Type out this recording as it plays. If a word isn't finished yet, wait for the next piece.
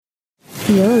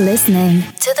You're listening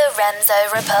to the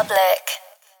Remso Republic.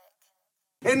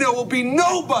 And there will be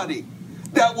nobody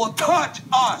that will touch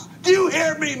us. Do you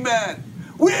hear me, man?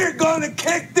 We're gonna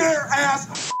kick their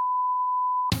ass.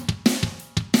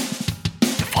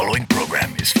 The following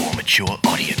program is for a mature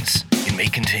audience. It may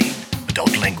contain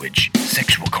adult language,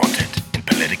 sexual content, and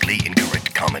politically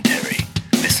incorrect commentary.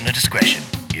 Listener discretion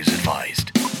is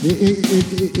advised.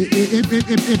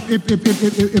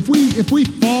 If we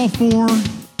fall for,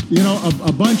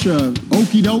 a bunch of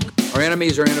okey doke. Our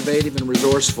enemies are innovative and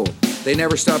resourceful. They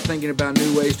never stop thinking about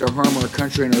new ways to harm our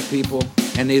country and our people,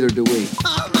 and neither do we.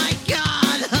 Oh my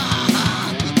God!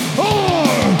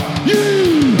 Are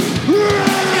you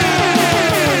ready?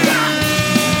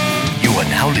 You are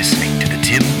now listening to the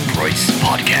Tim Preuss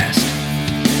Podcast.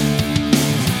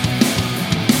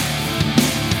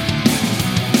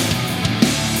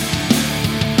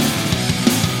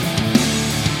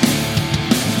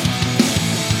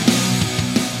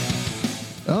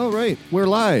 All right, we're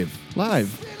live.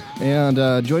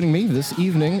 And joining me this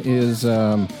evening is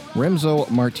Remso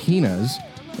Martinez.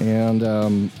 And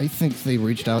I think they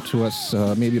reached out to us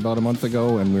maybe about a month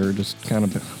ago, and we were just kind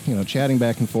of, chatting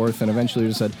back and forth, and eventually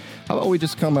just said, how about we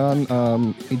just come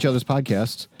on each other's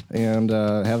podcasts and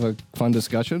have a fun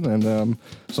discussion. And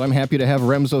so I'm happy to have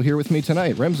Remso here with me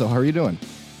tonight. Remso, how are you doing?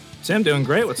 Tim, doing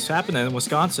great. What's happening in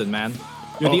Wisconsin, man?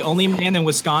 You're the only man in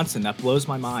Wisconsin. That blows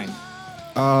my mind.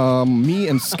 Me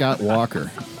and Scott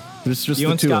Walker. It's just you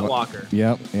the and two Scott of us. Walker.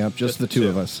 Yep, just the two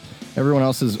of us. Everyone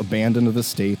else is abandoned the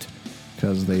state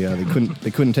because they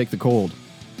couldn't take the cold.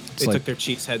 They took their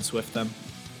Cheeseheads with them.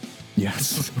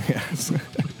 Yes.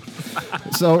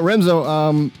 So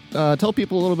Remso, tell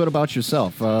people a little bit about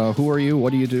yourself. Who are you?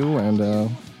 What do you do?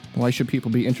 And why should people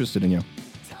be interested in you?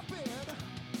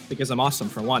 Because I'm awesome,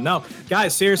 for one. No,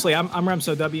 guys, seriously, I'm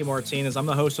Remso W. Martinez. I'm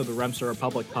the host of the Remso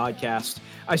Republic podcast.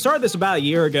 I started this about a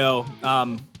year ago.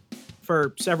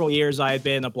 For several years, I had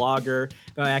been a blogger.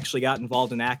 Then I actually got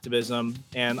involved in activism.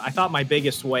 And I thought my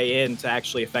biggest way into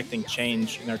actually affecting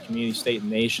change in our community, state, and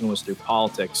nation was through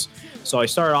politics. So I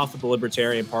started off with the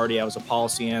Libertarian Party. I was a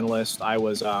policy analyst. I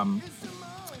was a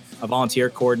volunteer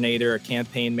coordinator, a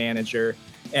campaign manager.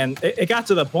 And it got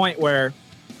to the point where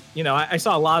I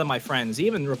saw a lot of my friends,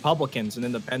 even Republicans and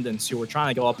independents, who were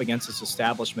trying to go up against this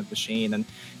establishment machine. And,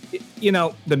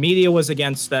 the media was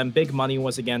against them. Big money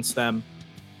was against them.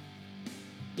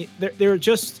 There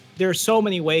are so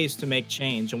many ways to make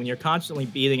change. And when you're constantly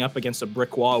beating up against a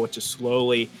brick wall, which is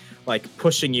slowly like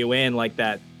pushing you in like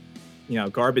that,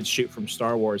 garbage chute from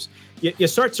Star Wars, you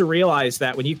start to realize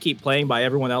that when you keep playing by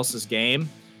everyone else's game,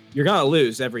 you're going to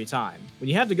lose every time. When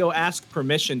you have to go ask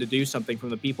permission to do something from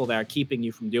the people that are keeping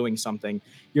you from doing something,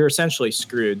 you're essentially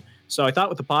screwed. So I thought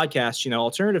with the podcast,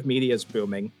 alternative media is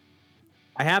booming.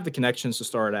 I have the connections to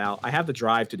start out. I have the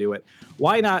drive to do it.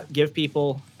 Why not give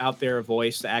people out there a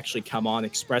voice to actually come on,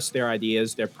 express their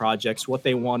ideas, their projects, what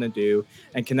they want to do,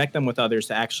 and connect them with others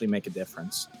to actually make a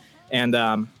difference? And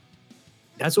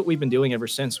that's what we've been doing ever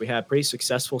since. We had a pretty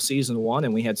successful season 1,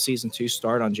 and we had season 2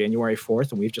 start on January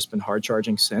 4th, and we've just been hard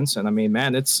charging since. And I mean,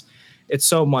 man, it's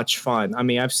so much fun. I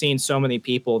mean, I've seen so many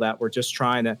people that were just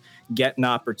trying to get an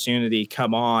opportunity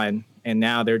come on, and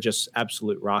now they're just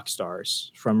absolute rock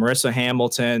stars, from Marissa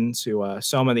Hamilton to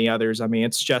so many others. I mean,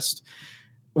 it's just,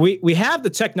 we have the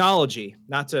technology,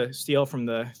 not to steal from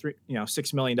the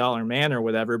 $6 million man or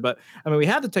whatever, but I mean, we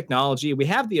have the technology, we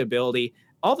have the ability,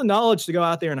 all the knowledge to go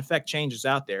out there and affect changes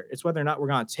out there. It's whether or not we're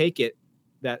going to take it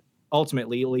that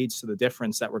ultimately leads to the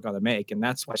difference that we're going to make. And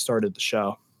that's why I started the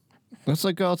show. That's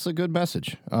it's a good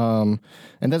message. And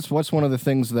that's what's one of the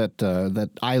things that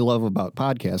I love about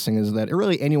podcasting is that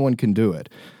really anyone can do it.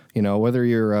 Whether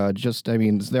you're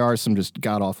there are some just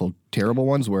god-awful, terrible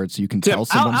ones where you can tell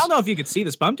someone. I don't know if you could see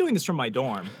this, but I'm doing this from my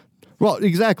dorm. Well,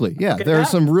 exactly. Yeah, okay, there are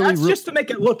some really... That's just to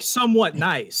make it look somewhat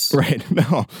nice. Right.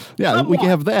 No. Yeah, somewhat. We can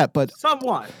have that, but...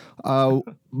 Somewhat.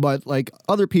 But like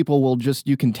other people will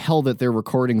you can tell that they're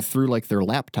recording through like their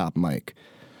laptop mic.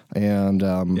 And,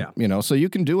 so you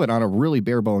can do it on a really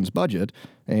bare bones budget,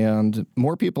 and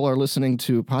more people are listening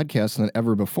to podcasts than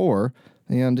ever before.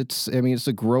 And it's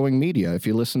a growing media. If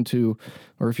you listen to,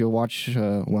 or if you watch,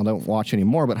 don't watch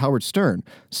anymore, but Howard Stern.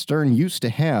 Stern used to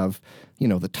have,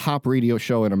 the top radio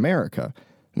show in America.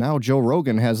 Now Joe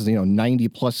Rogan has,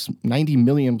 90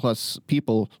 million plus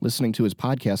people listening to his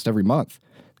podcast every month.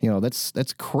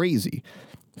 That's crazy.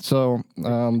 So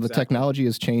the technology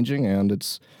is changing, and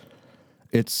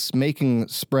it's making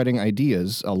spreading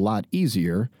ideas a lot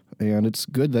easier, and it's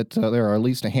good that there are at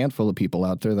least a handful of people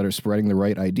out there that are spreading the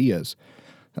right ideas.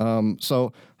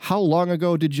 So how long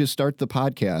ago did you start the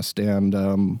podcast,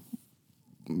 and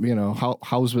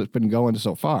how's it been going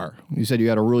so far? You said you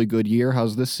had a really good year.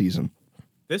 How's this season?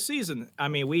 This season, I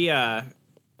mean,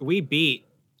 we beat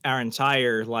our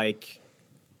entire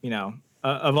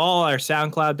of all our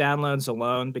SoundCloud downloads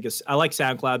alone, because I like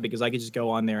SoundCloud because I could just go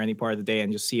on there any part of the day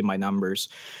and just see my numbers.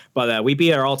 But we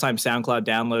beat our all-time SoundCloud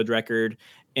download record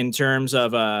in terms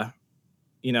of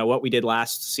what we did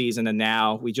last season, and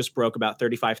now we just broke about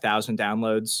 35,000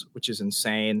 downloads, which is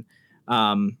insane.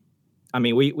 I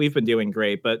mean, we've been doing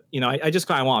great, but I just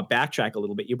kind of want to backtrack a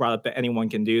little bit. You brought up that anyone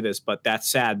can do this, but that's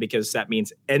sad because that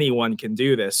means anyone can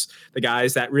do this. The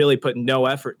guys that really put no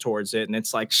effort towards it, and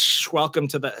it's like, welcome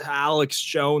to the Alex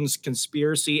Jones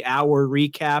conspiracy hour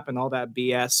recap and all that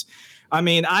BS. I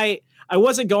mean, I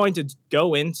wasn't going to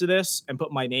go into this and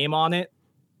put my name on it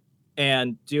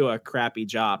and do a crappy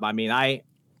job. I mean,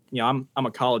 I'm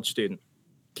a college student.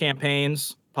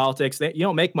 Campaigns, politics, you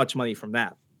don't make much money from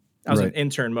that. I was an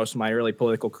intern most of my early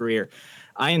political career.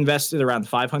 I invested around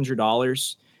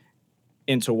 $500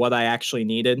 into what I actually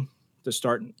needed to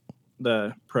start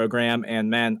the program.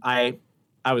 And man, I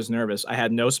was nervous. I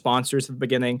had no sponsors at the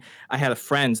beginning. I had a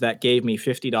friend that gave me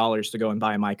 $50 to go and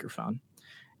buy a microphone.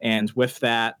 And with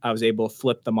that, I was able to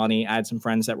flip the money. I had some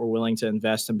friends that were willing to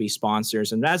invest and be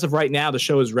sponsors. And as of right now, the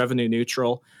show is revenue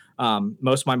neutral.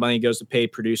 Most of my money goes to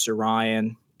paid producer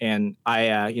Ryan. And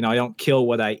I don't kill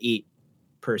what I eat,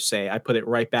 per se. I put it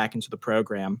right back into the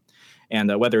program.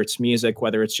 And whether it's music,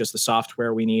 whether it's just the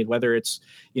software we need, whether it's,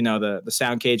 the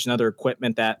sound cage and other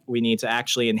equipment that we need to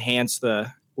actually enhance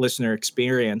the listener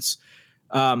experience.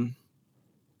 That's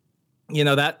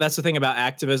the thing about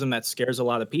activism that scares a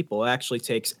lot of people. It actually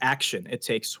takes action. It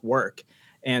takes work.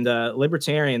 And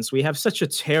libertarians, we have such a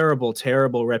terrible,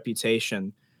 terrible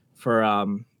reputation for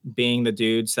being the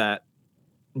dudes that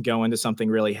go into something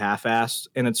really half-assed.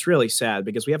 And it's really sad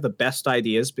because we have the best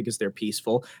ideas because they're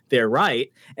peaceful, they're right,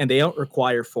 and they don't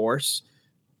require force.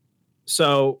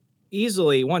 So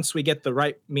easily, once we get the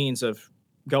right means of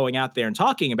going out there and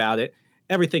talking about it,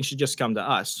 everything should just come to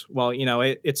us. Well,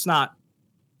 it's not,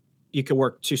 you can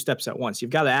work two steps at once.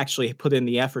 You've got to actually put in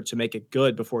the effort to make it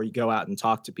good before you go out and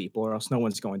talk to people, or else no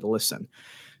one's going to listen.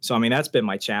 So, I mean, that's been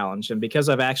my challenge. And because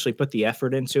I've actually put the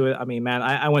effort into it, I mean, man,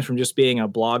 I went from just being a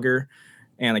blogger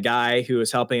and a guy who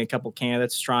was helping a couple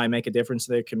candidates try and make a difference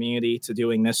in their community to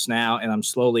doing this now. And I'm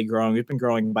slowly growing. We've been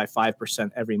growing by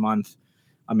 5% every month.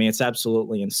 I mean, it's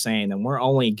absolutely insane. And we're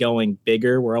only going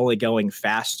bigger. We're only going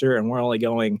faster. And we're only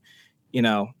going,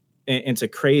 into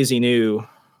crazy new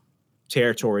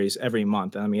territories every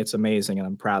month. I mean, it's amazing. And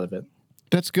I'm proud of it.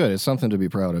 That's good. It's something to be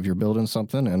proud of. You're building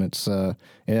something, and it's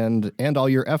and all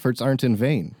your efforts aren't in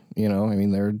vain. I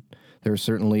mean, there are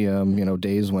certainly,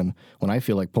 days when I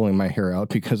feel like pulling my hair out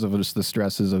because of just the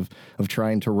stresses of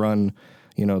trying to run,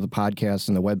 the podcast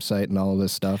and the website and all of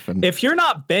this stuff. And if you're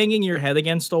not banging your head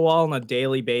against a wall on a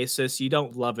daily basis, you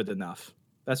don't love it enough.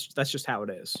 That's just how it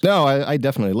is. No, I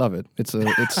definitely love it. It's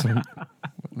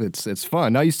it's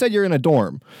fun. Now, you said you're in a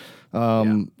dorm,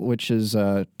 which is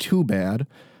too bad,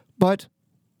 but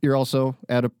you're also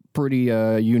at a pretty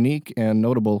unique and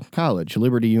notable college,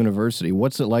 Liberty University.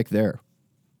 What's it like there?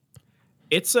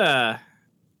 It's a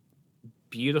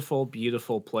beautiful,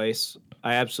 beautiful place.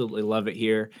 I absolutely love it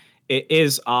here. It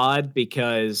is odd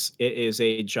because it is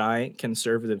a giant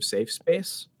conservative safe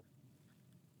space.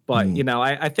 But,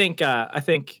 I think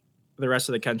the rest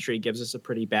of the country gives us a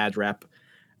pretty bad rep.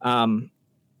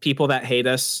 People that hate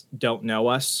us don't know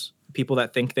us. People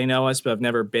that think they know us but have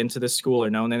never been to this school or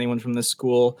known anyone from this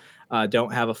school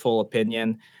don't have a full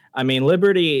opinion. I mean,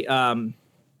 Liberty...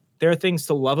 there are things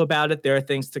to love about it. There are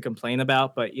things to complain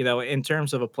about. But, in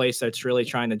terms of a place that's really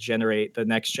trying to generate the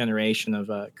next generation of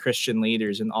Christian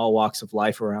leaders in all walks of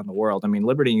life around the world, I mean,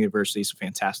 Liberty University is a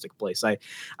fantastic place.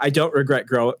 I don't regret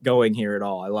going here at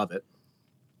all. I love it.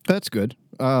 That's good.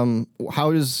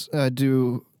 How does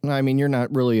I mean, you're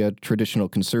not really a traditional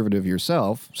conservative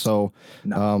yourself. So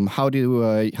no. How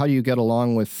do you get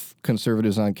along with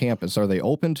conservatives on campus? Are they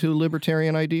open to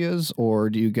libertarian ideas,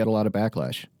 or do you get a lot of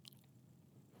backlash?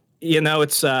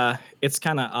 It's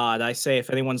kind of odd. I say if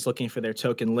anyone's looking for their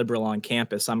token liberal on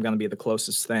campus, I'm going to be the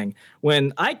closest thing.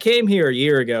 When I came here a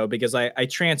year ago, because I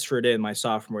transferred in my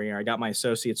sophomore year, I got my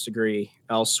associate's degree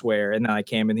elsewhere, and then I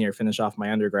came in here to finish off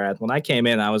my undergrad. When I came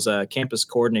in, I was a campus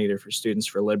coordinator for Students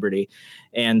for Liberty.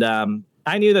 And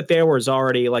I knew that there was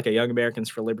already like a Young Americans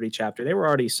for Liberty chapter. There were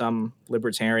already some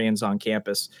libertarians on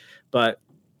campus. But,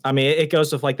 I mean, it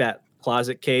goes with like that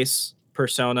closet case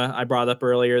persona I brought up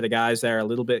earlier, the guys that are a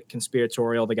little bit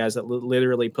conspiratorial, the guys that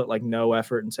literally put like no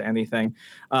effort into anything.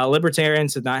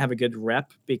 Libertarians did not have a good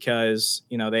rep because,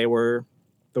 they were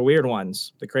the weird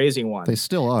ones, the crazy ones. They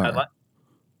still are.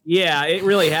 Yeah, it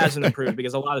really hasn't improved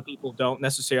because a lot of people don't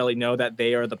necessarily know that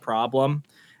they are the problem.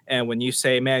 And when you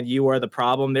say, man, you are the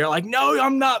problem, they're like, no,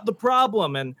 I'm not the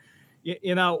problem. And,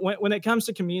 when it comes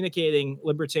to communicating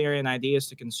libertarian ideas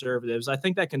to conservatives, I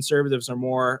think that conservatives are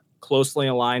more closely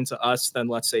aligned to us than,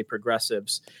 let's say,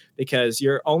 progressives, because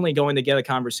you're only going to get a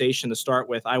conversation to start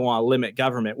with, I want to limit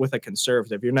government, with a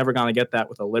conservative. You're never going to get that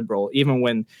with a liberal, even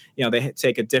when, they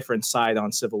take a different side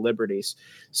on civil liberties.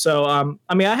 So,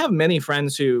 I have many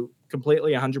friends who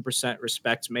completely 100%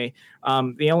 respect me.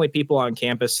 The only people on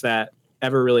campus that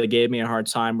ever really gave me a hard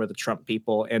time were the Trump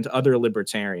people and other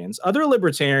libertarians. Other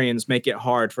libertarians make it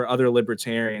hard for other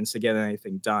libertarians to get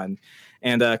anything done.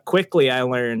 And quickly I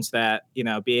learned that,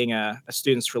 being a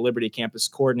Students for Liberty campus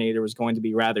coordinator was going to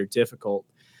be rather difficult.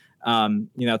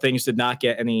 Things did not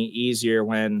get any easier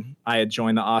when I had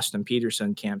joined the Austin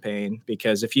Peterson campaign,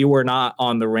 because if you were not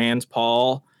on the Rand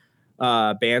Paul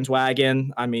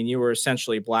bandwagon, you were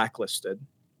essentially blacklisted.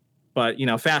 But,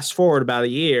 fast forward about a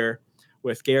year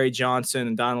with Gary Johnson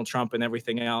and Donald Trump and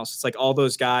everything else, it's like all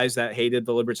those guys that hated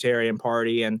the Libertarian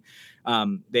Party and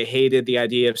they hated the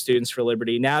idea of Students for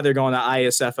Liberty. Now they're going to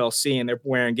ISFLC and they're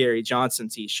wearing Gary Johnson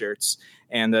t-shirts.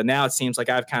 And now it seems like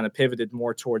I've kind of pivoted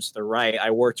more towards the right.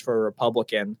 I worked for a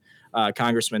Republican,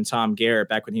 Congressman Tom Garrett,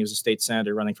 back when he was a state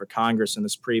senator running for Congress in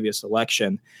this previous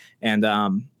election. And,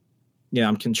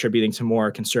 I'm contributing to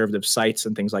more conservative sites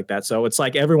and things like that. So it's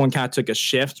like everyone kind of took a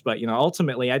shift, but,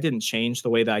 ultimately I didn't change the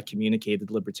way that I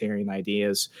communicated libertarian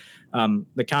ideas.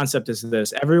 The concept is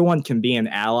this: everyone can be an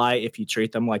ally if you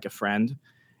treat them like a friend.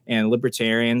 And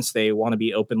libertarians, they want to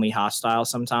be openly hostile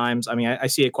sometimes. I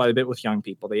see it quite a bit with young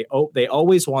people. They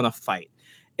always want to fight.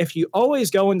 If you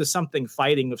always go into something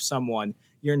fighting with someone,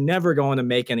 you're never going to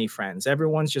make any friends.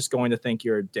 Everyone's just going to think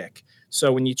you're a dick.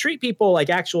 So when you treat people like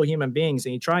actual human beings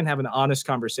and you try and have an honest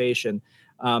conversation,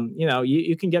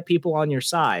 you can get people on your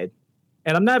side.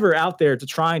 And I'm never out there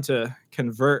trying to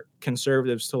convert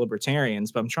conservatives to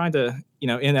libertarians, but I'm trying to,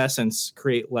 in essence,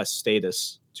 create less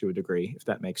status to a degree, if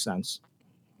that makes sense.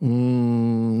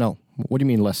 No. What do you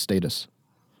mean less status?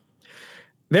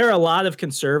 There are a lot of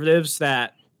conservatives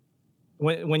that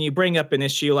when you bring up an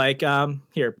issue like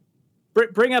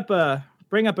bring up a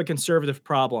conservative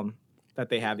problem that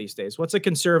they have these days. What's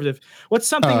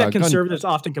something that conservatives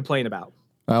often complain about?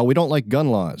 We don't like gun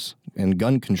laws and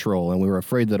gun control, and we were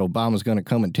afraid that Obama's going to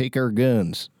come and take our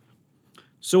guns.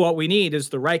 So what we need is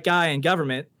the right guy in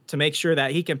government to make sure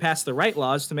that he can pass the right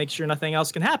laws to make sure nothing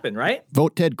else can happen, right?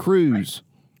 Vote Ted Cruz.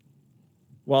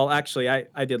 Well, actually,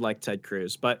 I did like Ted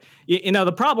Cruz. But,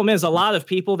 the problem is a lot of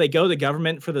people, they go to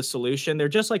government for the solution. They're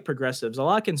just like progressives. A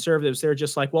lot of conservatives, they're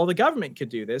just like, well, the government could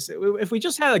do this. If we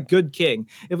just had a good king,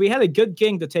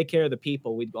 to take care of the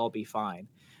people, we'd all be fine.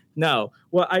 No,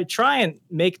 what I try and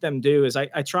make them do is I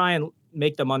try and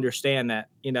make them understand that,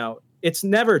 it's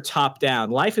never top down.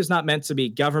 Life is not meant to be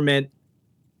government,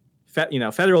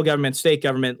 federal government, state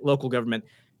government, local government,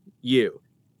 you.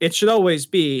 It should always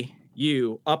be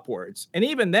you upwards. And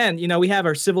even then, we have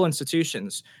our civil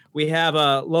institutions. We have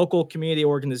local community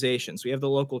organizations. We have the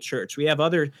local church. We have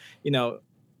other,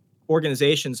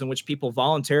 organizations in which people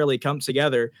voluntarily come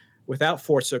together without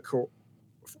force or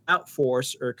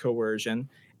coercion,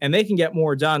 and they can get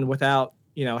more done without,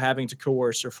 having to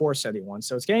coerce or force anyone.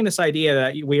 So it's getting this idea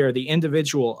that we are the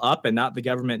individual up and not the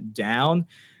government down.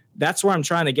 That's where I'm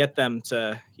trying to get them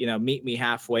to, meet me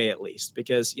halfway at least,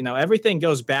 because, everything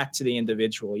goes back to the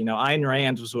individual. Ayn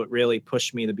Rand was what really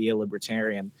pushed me to be a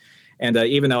libertarian. And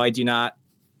even though I do not,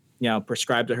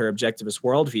 prescribe to her objectivist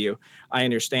worldview, I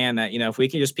understand that, if we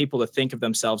can just people to think of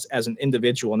themselves as an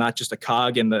individual, not just a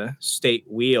cog in the state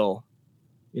wheel,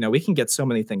 we can get so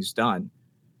many things done.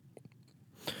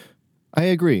 I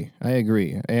agree.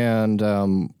 And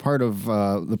part of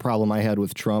the problem I had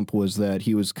with Trump was that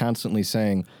he was constantly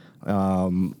saying,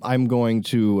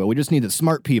 we just need the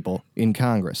smart people in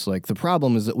Congress. Like, the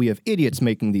problem is that we have idiots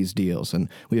making these deals and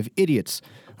we have idiots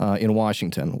in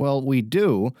Washington. Well, we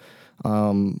do.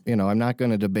 I'm not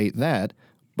going to debate that,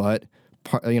 but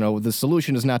the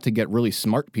solution is not to get really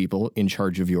smart people in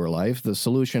charge of your life. The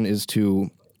solution is to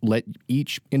let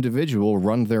each individual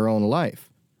run their own life.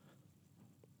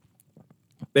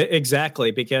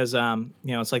 Exactly, because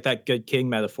it's like that good king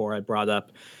metaphor I brought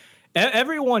up.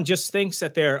 Everyone just thinks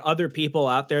that there are other people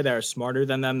out there that are smarter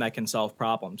than them that can solve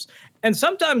problems. And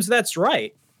sometimes that's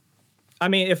right.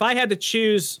 If I had to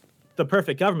choose the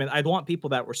perfect government, I'd want people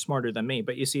that were smarter than me.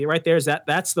 But you see, right there's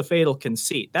that's the fatal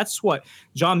conceit. That's what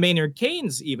John Maynard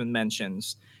Keynes even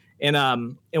mentions in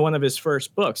one of his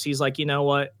first books. He's like,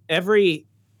 what,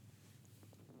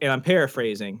 and I'm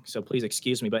paraphrasing, so please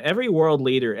excuse me, but every world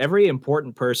leader, every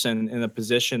important person in a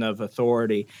position of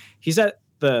authority, he's at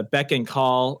the beck and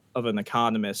call of an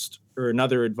economist or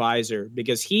another advisor,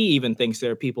 because he even thinks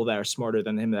there are people that are smarter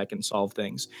than him that can solve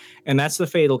things. And that's the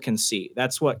fatal conceit.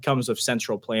 That's what comes of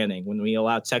central planning, when we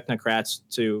allow technocrats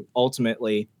to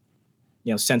ultimately,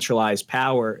 centralize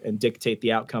power and dictate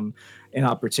the outcome and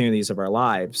opportunities of our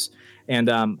lives. And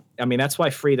that's why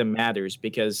freedom matters,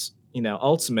 because,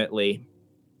 ultimately,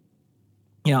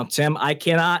 Tim, I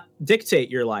cannot dictate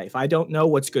your life. I don't know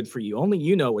what's good for you. Only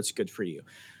you know what's good for you.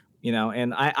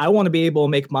 And I want to be able to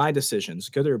make my decisions,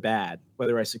 good or bad,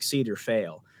 whether I succeed or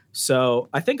fail. So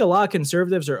I think a lot of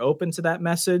conservatives are open to that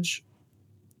message.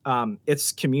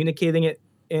 It's communicating it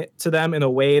to them in a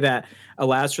way that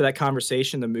allows for that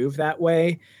conversation to move that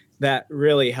way. That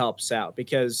really helps out,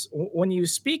 because when you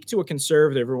speak to a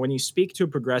conservative or when you speak to a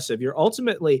progressive, you're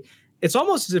ultimately, it's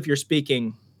almost as if you're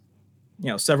speaking,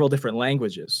 several different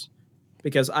languages.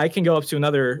 Because I can go up to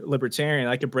another libertarian,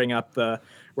 I could bring up the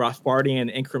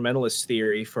Rothbardian incrementalist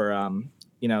theory for,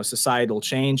 societal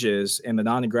changes and the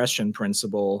non-aggression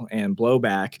principle and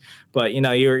blowback. But,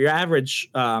 your average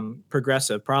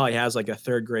progressive probably has like a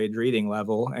third grade reading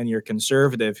level, and your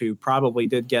conservative, who probably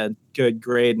did get a good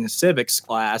grade in civics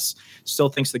class, still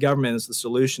thinks the government is the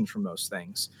solution for most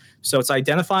things. So it's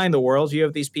identifying the worldview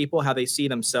of these people, how they see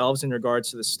themselves in regards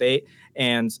to the state,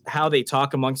 and how they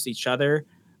talk amongst each other.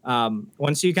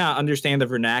 Once you kind of understand the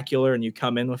vernacular and you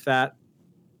come in with that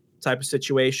type of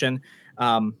situation,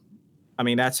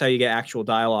 that's how you get actual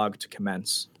dialogue to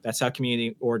commence. That's how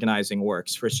community organizing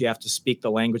works. First, you have to speak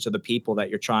the language of the people that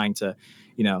you're trying to,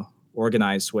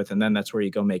 organize with, and then that's where you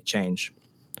go make change.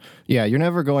 Yeah, you're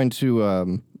never going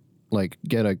to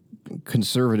get a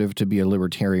conservative to be a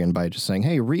libertarian by just saying,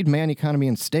 "Hey, read Man, Economy,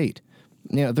 and State."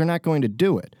 They're not going to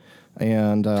do it.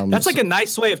 And that's like a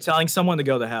nice way of telling someone to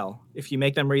go to hell if you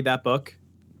make them read that book.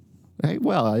 Hey,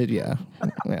 well, yeah.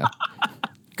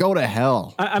 Go to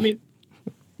hell.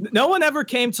 No one ever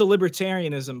came to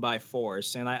libertarianism by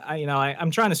force, and I'm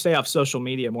trying to stay off social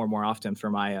media more and more often for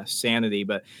my sanity.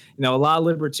 But a lot of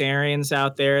libertarians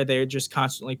out there, they're just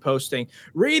constantly posting,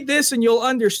 "Read this and you'll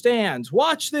understand.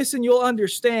 Watch this and you'll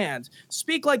understand.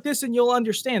 Speak like this and you'll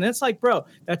understand." And it's like, bro,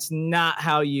 that's not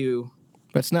how you.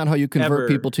 That's not how you convert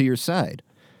people to your side.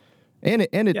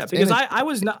 I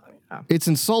was not. It's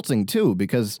insulting too,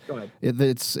 because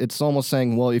it's almost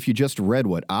saying, well, if you just read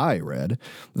what I read,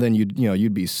 then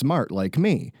you'd be smart like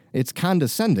me. It's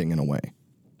condescending in a way.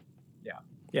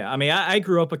 Yeah. I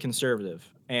grew up a conservative,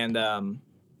 and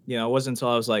it wasn't until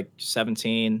I was like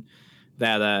 17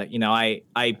 that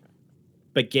I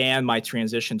began my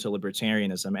transition to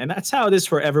libertarianism. And that's how it is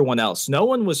for everyone else. No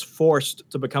one was forced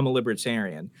to become a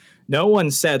libertarian. No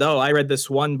one said, "Oh, I read this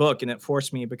one book and it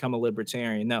forced me to become a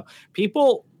libertarian." No,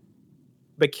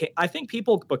 I think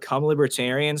people become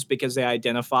libertarians because they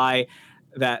identify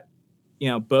that,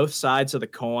 both sides of the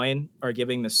coin are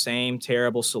giving the same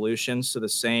terrible solutions to the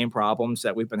same problems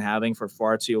that we've been having for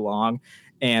far too long.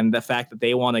 And the fact that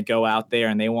they want to go out there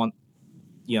and they want,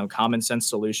 common sense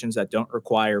solutions that don't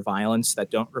require violence,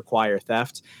 that don't require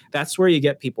theft, that's where you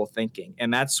get people thinking.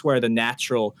 And that's where the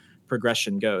natural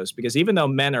progression goes. Because even though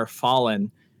men are fallen,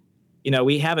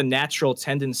 we have a natural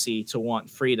tendency to want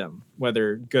freedom,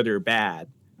 whether good or bad.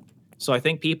 So I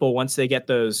think people, once they get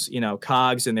those,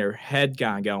 cogs in their head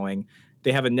going,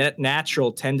 they have a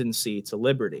natural tendency to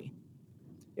liberty.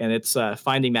 And it's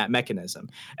finding that mechanism.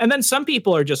 And then some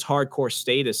people are just hardcore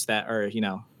statists that are,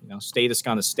 statist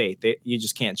on a state. You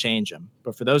just can't change them.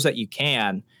 But for those that you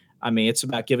can, it's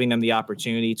about giving them the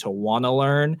opportunity to want to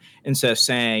learn instead of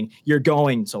saying you're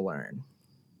going to learn.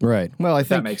 Right. Well, I think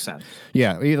that makes sense.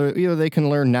 Yeah. Either they can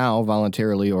learn now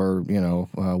voluntarily, or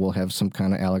we'll have some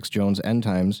kind of Alex Jones end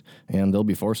times, and they'll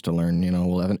be forced to learn.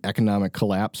 We'll have an economic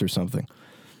collapse or something.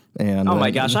 And oh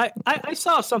my gosh, I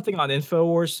saw something on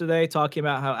InfoWars today talking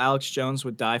about how Alex Jones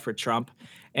would die for Trump,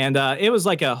 and it was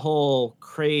like a whole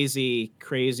crazy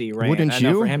rant. Wouldn't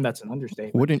you? For him, that's an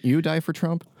understatement. Wouldn't you die for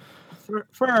Trump?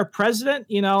 For our president,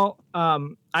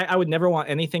 I would never want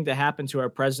anything to happen to our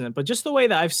president. But just the way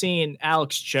that I've seen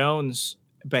Alex Jones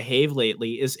behave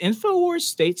lately, is InfoWars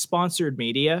state-sponsored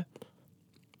media?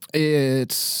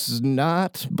 It's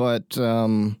not, but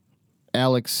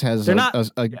Alex has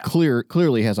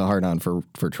clearly has a hard-on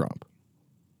for Trump.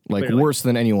 Like, clearly. Worse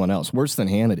than anyone else, worse than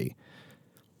Hannity.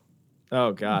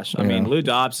 Oh gosh, I mean, Lou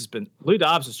Dobbs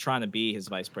is trying to be his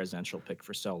vice presidential pick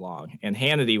for so long, and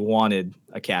Hannity wanted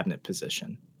a cabinet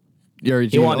position.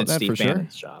 He wanted Steve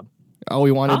Bannon's job. Oh,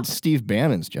 he wanted Steve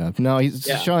Bannon's job. No,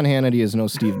 Sean Hannity is no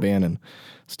Steve Bannon.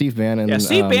 Steve Bannon. Yeah,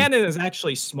 Steve Bannon is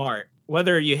actually smart.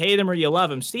 Whether you hate him or you love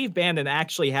him, Steve Bannon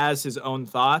actually has his own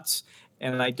thoughts,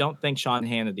 and I don't think Sean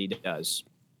Hannity does.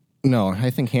 No, I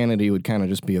think Hannity would kind of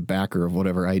just be a backer of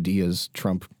whatever ideas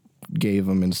Trump gave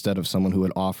him instead of someone who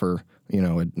would offer,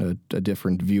 a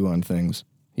different view on things.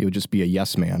 He would just be a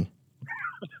yes man.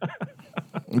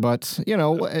 But,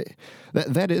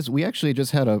 that is, we actually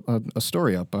just had a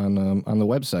story up on the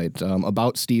website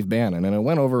about Steve Bannon, and it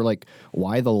went over,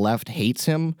 why the left hates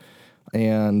him,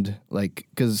 and,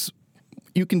 because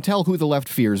you can tell who the left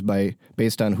fears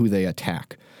based on who they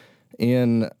attack.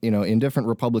 In different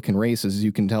Republican races,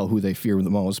 you can tell who they fear the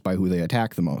most by who they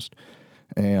attack the most.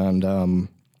 And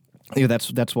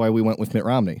that's why we went with Mitt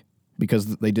Romney,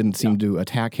 because they didn't seem to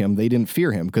attack him. They didn't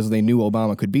fear him because they knew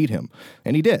Obama could beat him,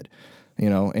 and he did.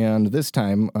 And this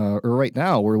time, or right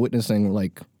now, we're witnessing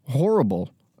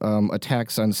horrible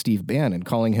attacks on Steve Bannon,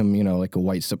 calling him, a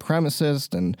white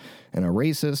supremacist and a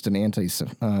racist and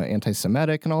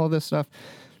anti-Semitic and all of this stuff.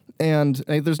 And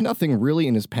there's nothing really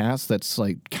in his past that's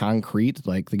concrete.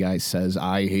 The guy says,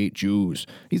 "I hate Jews."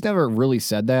 He's never really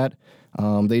said that.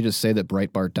 They just say that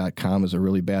Breitbart.com is a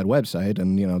really bad website,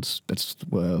 and it's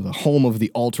the home of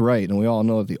the alt-right, and we all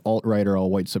know that the alt-right are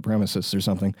all white supremacists or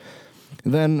something.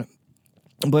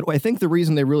 But I think the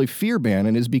reason they really fear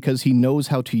Bannon is because he knows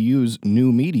how to use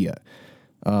new media.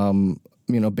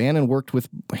 Bannon worked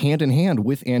hand in hand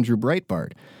with Andrew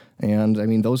Breitbart.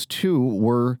 And those two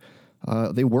were,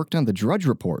 they worked on the Drudge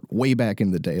Report way back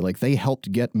in the day. They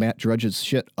helped get Matt Drudge's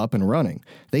shit up and running.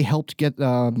 They helped get the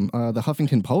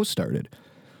Huffington Post started.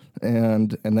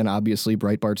 And then obviously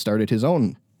Breitbart started his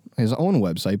own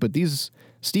website. But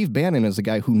Steve Bannon is a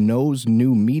guy who knows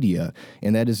new media,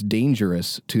 and that is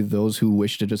dangerous to those who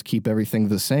wish to just keep everything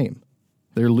the same.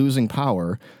 They're losing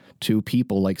power to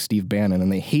people like Steve Bannon,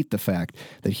 and they hate the fact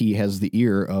that he has the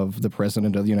ear of the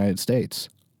President of the United States.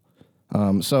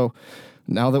 So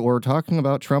now that we're talking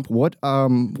about Trump, what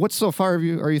so far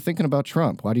are you thinking about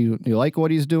Trump? Why do you like what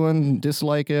he's doing,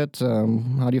 dislike it? How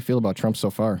do you feel about Trump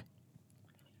so far?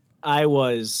 I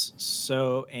was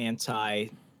so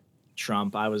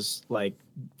anti-Trump. I was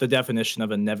the definition of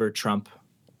a never Trump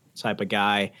type of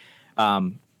guy.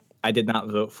 I did not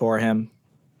vote for him,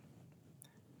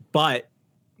 but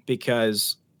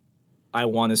because I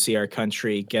want to see our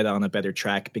country get on a better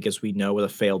track, because we know what a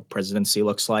failed presidency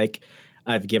looks like,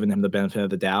 I've given him the benefit of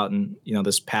the doubt. And,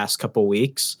 this past couple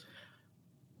weeks,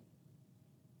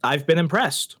 I've been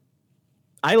impressed.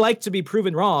 I like to be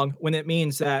proven wrong when it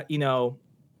means that,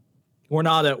 we're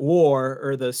not at war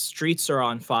or the streets are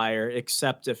on fire,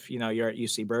 except if, you're at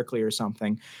UC Berkeley or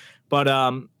something. But,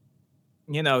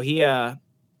 he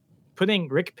putting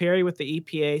Rick Perry with the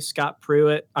EPA, Scott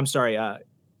Pruitt at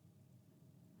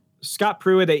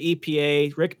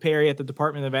EPA, Rick Perry at the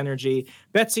Department of Energy,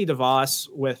 Betsy DeVos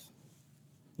with,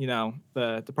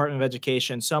 the Department of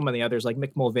Education, so many others like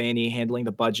Mick Mulvaney handling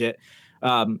the budget,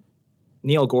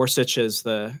 Neil Gorsuch as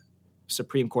the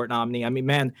Supreme Court nominee.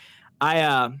 Man,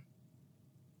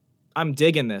 I'm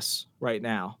digging this right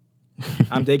now.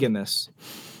 I'm digging this.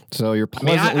 So you're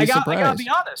pleasantly surprised. I gotta be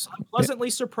honest. I'm pleasantly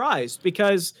surprised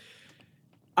because,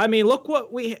 look what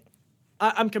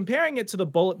I'm comparing it to the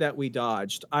bullet that we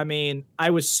dodged. I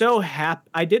was so happy.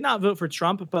 I did not vote for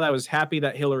Trump, but I was happy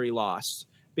that Hillary lost,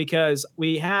 because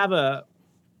we have a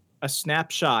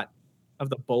snapshot of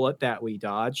the bullet that we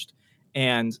dodged.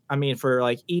 And for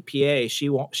EPA,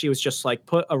 she was just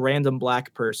put a random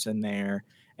black person there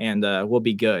and we'll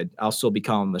be good. I'll still be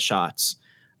calling the shots.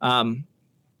 Trump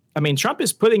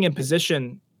is putting in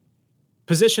positions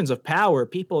of power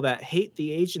people that hate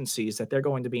the agencies that they're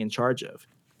going to be in charge of.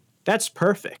 That's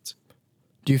perfect.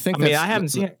 Do you think I haven't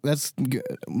seen it. That's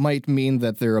might mean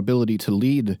that their ability to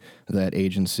lead that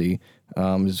agency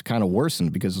is kind of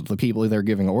worsened, because the people they're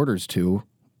giving orders to,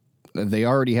 they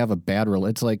already have a bad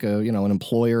it's like an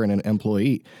employer and an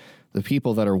employee. The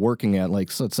people that are working at,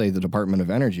 let's say, the Department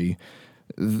of Energy,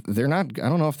 they're not. I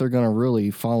don't know if they're going to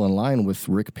really fall in line with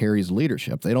Rick Perry's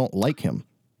leadership. They don't like him,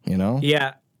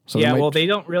 Yeah. So well, they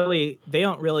don't really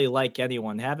like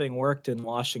anyone. Having worked in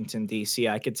Washington, D.C.,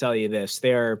 I could tell you this: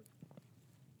 there are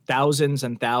thousands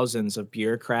and thousands of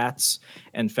bureaucrats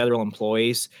and federal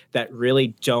employees that really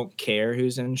don't care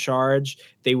who's in charge.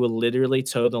 They will literally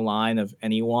toe the line of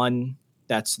anyone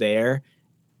that's there,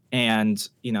 and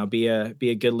be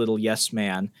a good little yes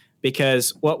man. Because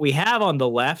what we have on the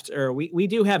left, or we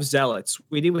do have zealots.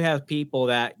 We do have people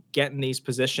that get in these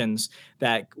positions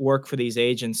that work for these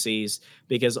agencies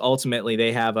because ultimately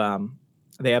they have a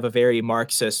very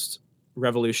Marxist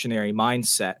revolutionary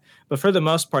mindset. But for the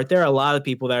most part, there are a lot of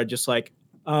people that are just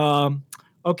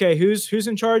okay, who's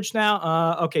in charge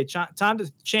now? Okay, time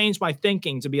to change my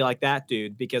thinking to be like that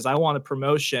dude, because I want a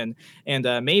promotion,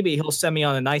 and maybe he'll send me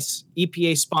on a nice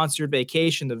EPA-sponsored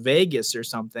vacation to Vegas or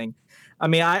something. I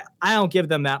mean, I don't give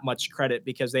them that much credit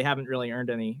because they haven't really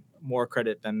earned any more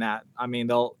credit than that. I mean,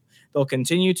 they'll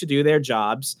continue to do their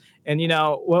jobs. And, you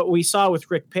know, what we saw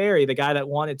with Rick Perry, the guy that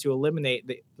wanted to eliminate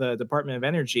the Department of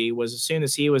Energy, was as soon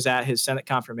as he was at his Senate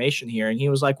confirmation hearing, he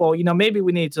was like, well, you know, maybe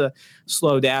we need to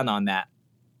slow down on that.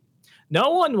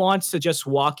 No one wants to just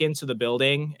walk into the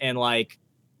building and like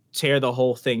tear the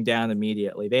whole thing down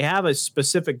immediately. They have a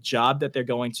specific job that they're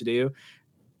going to do.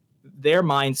 Their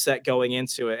mindset going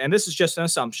into it, and this is just an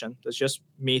assumption, that's just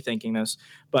me thinking this,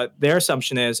 but their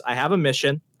assumption is, I have a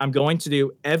mission, I'm going to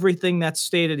do everything that's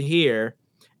stated here,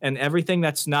 and everything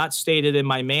that's not stated in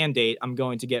my mandate I'm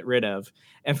going to get rid of,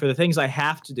 and for the things I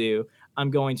have to do,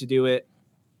 I'm going to do it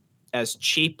as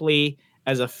cheaply,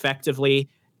 as effectively,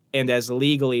 and as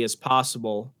legally as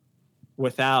possible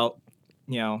without,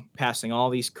 you know, passing all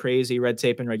these crazy red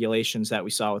tape and regulations that we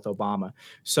saw with Obama.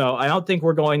 So I don't think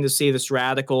we're going to see this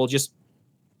radical, just,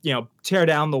 you know, tear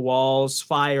down the walls,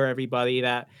 fire everybody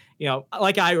that, you know,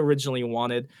 like I originally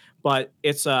wanted, but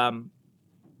it's,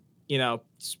 you know,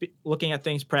 looking at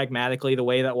things pragmatically, the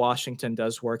way that Washington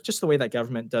does work, just the way that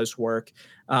government does work.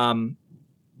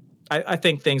 I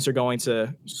think things are going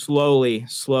to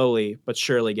slowly, but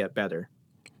surely get better.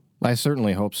 I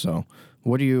certainly hope so.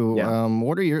 What do you? Yeah.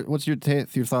 What's your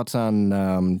thoughts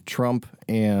on Trump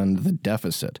and the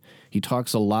deficit? He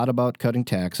talks a lot about cutting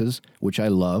taxes, which I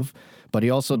love, but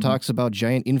he also talks about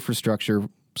giant infrastructure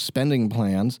spending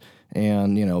plans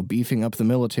and, you know, beefing up the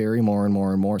military more and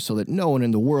more and more so that no one in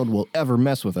the world will ever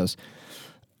mess with us.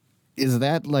 Is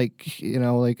that like, you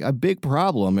know, like a big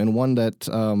problem, and one that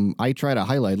I try to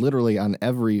highlight literally on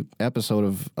every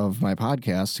episode of my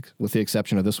podcast, with the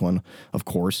exception of this one, of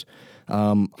course.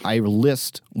 I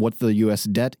list what the U.S.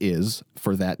 debt is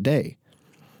for that day,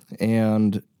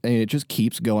 and it just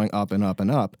keeps going up and up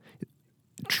and up.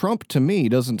 Trump, to me,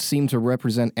 doesn't seem to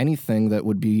represent anything that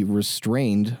would be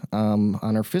restrained on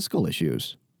our fiscal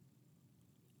issues.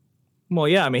 Well,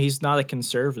 yeah, I mean, he's not a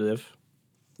conservative.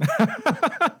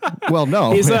 Well,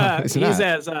 no, he's as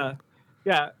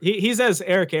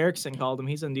Eric Erickson called him,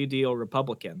 he's a New Deal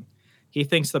Republican. He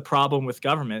thinks the problem with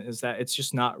government is that it's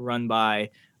just not run by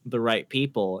the right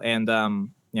people. And,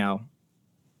 you know,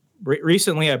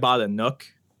 recently I bought a Nook,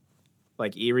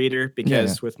 like e-reader,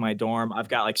 because with my dorm, I've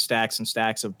got like stacks and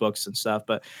stacks of books and stuff.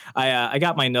 But I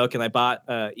got my Nook and I bought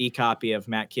an e-copy of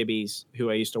Matt Kibbe's, who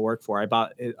I used to work for. I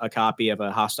bought a copy of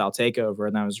A Hostile Takeover,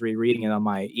 and I was rereading it on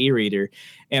my e-reader.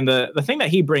 And the thing that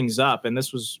he brings up, and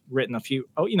this was written a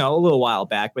little while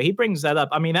back, but he brings that up.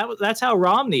 I mean, that's how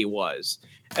Romney was.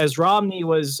 As Romney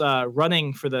was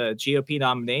running for the GOP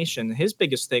nomination, his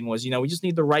biggest thing was, you know, we just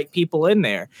need the right people in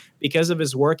there. Because of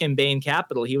his work in Bain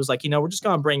Capital, he was like, you know, we're just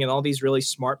going to bring in all these really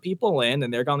smart people in,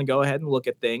 and they're going to go ahead and look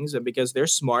at things. And because they're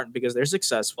smart and because they're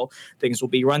successful, things will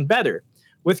be run better.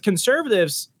 With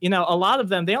conservatives, you know, a lot of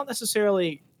them, they don't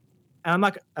necessarily, and I'm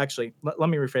not actually, let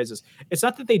me rephrase this. It's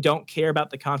not that they don't care about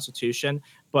the Constitution,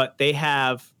 but they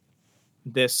have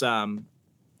this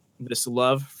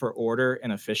love for order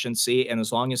and efficiency. And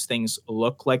as long as things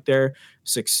look like they're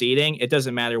succeeding, it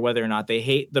doesn't matter whether or not they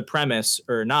hate the premise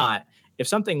or not. If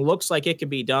something looks like it could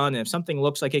be done, and if something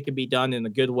looks like it could be done in a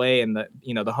good way, and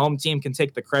the home team can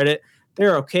take the credit,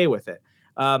 they're okay with it.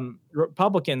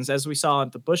 Republicans, as we saw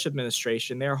in the Bush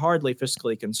administration, they're hardly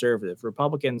fiscally conservative.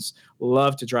 Republicans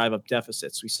love to drive up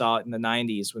deficits. We saw it in the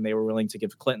 90s when they were willing to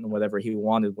give Clinton whatever he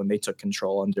wanted when they took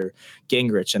control under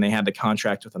Gingrich and they had the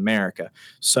contract with America.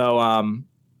 So,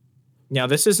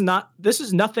 this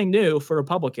is nothing new for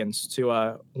Republicans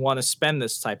to want to spend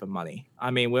this type of money. I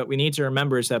mean, what we need to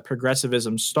remember is that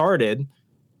progressivism started,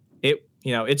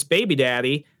 its baby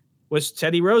daddy was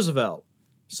Teddy Roosevelt,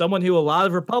 someone who a lot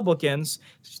of Republicans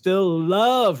still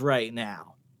love right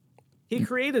now. He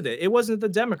created it. It wasn't the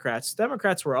Democrats.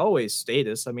 Democrats were always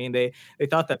statists. I mean, they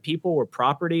thought that people were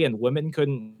property and women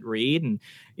couldn't read. And,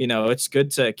 it's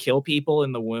good to kill people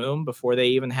in the womb before they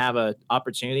even have an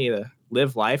opportunity to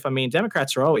live life. I mean,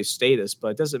 Democrats are always statists, but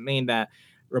it doesn't mean that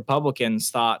Republicans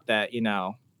thought that,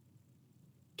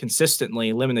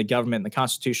 consistently limited government and the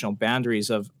constitutional boundaries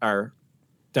of our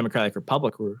democratic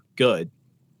republic were good.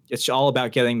 It's all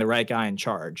about getting the right guy in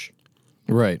charge.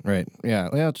 Right. Yeah,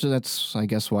 well, that's I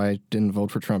guess why I didn't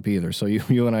vote for Trump either. So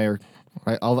you and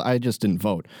I just didn't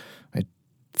vote. I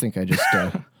think I just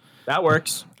that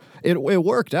works. It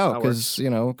worked out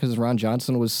because Ron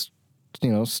Johnson was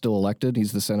still elected.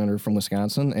 He's the senator from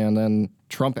Wisconsin, and then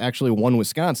Trump actually won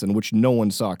Wisconsin, which no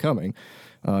one saw coming,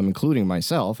 including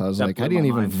myself. I was like, I didn't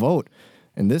even vote,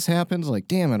 and this happens. Like,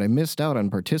 damn it, I missed out on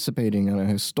participating in a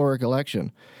historic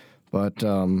election. But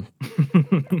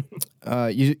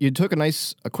you took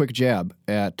a quick jab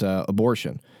at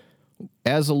abortion.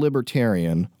 as a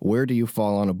libertarian, where do you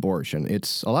fall on abortion?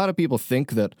 A lot of people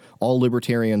think that all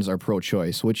libertarians are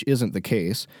pro-choice, which isn't the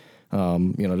case.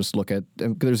 Just look at,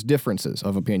 there's differences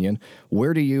of opinion.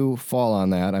 Where do you fall on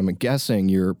that? I'm guessing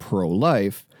you're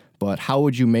pro-life, but how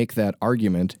would you make that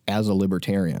argument as a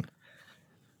libertarian?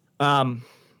 Some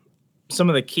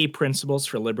of the key principles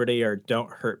for liberty are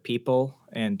don't hurt people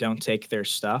and don't take their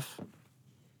stuff.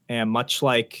 And much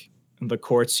like the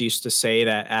courts used to say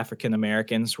that African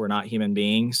Americans were not human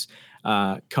beings,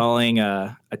 calling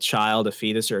a child a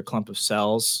fetus or a clump of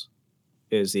cells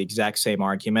is the exact same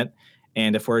argument.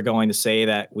 And if we're going to say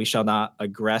that we shall not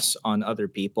aggress on other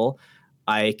people,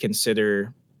 I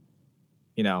consider,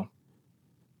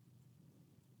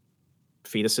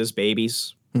 fetuses,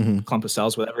 babies, clump of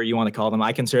cells, whatever you want to call them,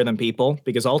 I consider them people,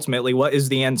 because ultimately, what is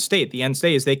the end state? The end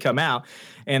state is they come out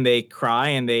and they cry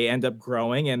and they end up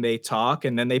growing and they talk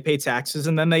and then they pay taxes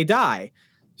and then they die.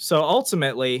 So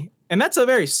ultimately, and that's a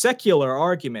very secular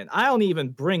argument. I don't even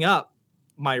bring up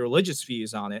my religious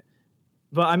views on it.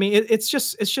 But I mean, it's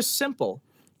just simple.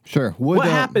 Sure. What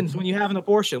happens when you have an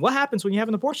abortion? What happens when you have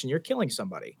an abortion? You're killing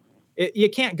somebody. You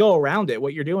can't go around it.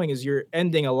 What you're doing is you're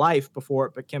ending a life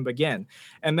before it can begin.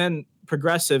 And then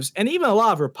progressives and even a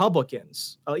lot of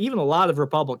Republicans,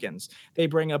 they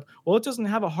bring up, well, it doesn't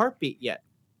have a heartbeat yet.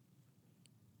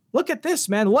 Look at this,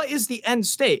 man. What is the end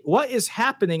state? What is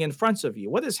happening in front of you?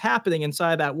 What is happening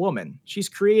inside that woman? She's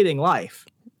creating life.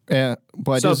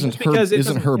 But so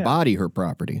isn't her body her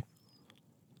property?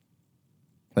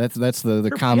 That's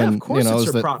the common,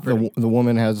 is that the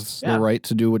woman has the right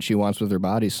to do what she wants with her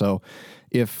body. So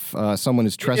if someone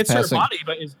is trespassing, it's her body,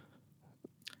 but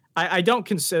I don't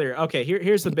consider. Okay,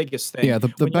 here's the biggest thing. Yeah,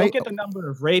 when you look at the number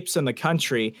of rapes in the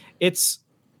country, it's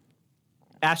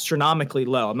astronomically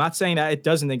low. I'm not saying that it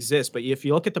doesn't exist, but if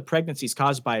you look at the pregnancies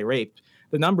caused by rape,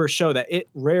 the numbers show that it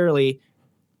rarely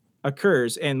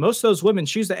occurs, and most of those women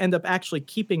choose to end up actually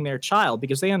keeping their child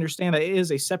because they understand that it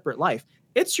is a separate life.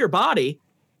 It's your body.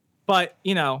 But,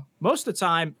 most of the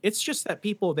time, it's just that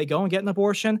people, they go and get an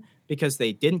abortion because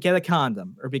they didn't get a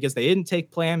condom or because they didn't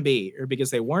take Plan B or because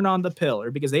they weren't on the pill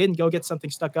or because they didn't go get something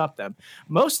stuck up them.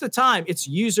 Most of the time, it's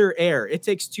user error. It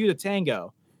takes two to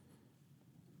tango.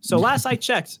 So last I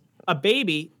checked, a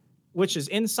baby, which is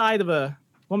inside of a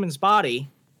woman's body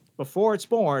before it's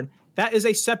born, that is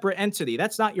a separate entity.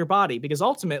 That's not your body, because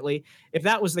ultimately, if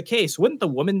that was the case, wouldn't the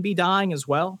woman be dying as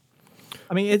well?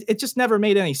 I mean, it just never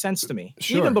made any sense to me.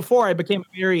 Sure. Even before I became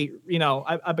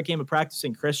I became a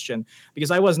practicing Christian,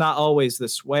 because I was not always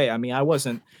this way. I mean, I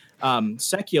wasn't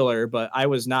secular, but I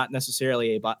was not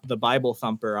necessarily the Bible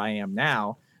thumper I am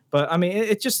now. But I mean,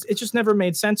 it just never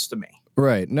made sense to me.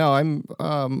 Right. No,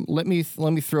 let me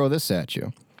throw this at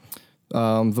you.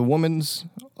 The woman's,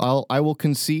 I will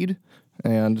concede.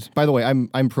 And by the way,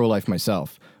 I'm pro-life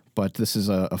myself. But this is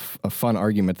a fun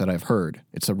argument that I've heard.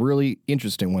 It's a really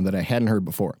interesting one that I hadn't heard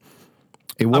before.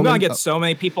 I'm going to get so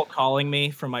many people calling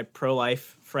me from my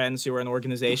pro-life friends who are in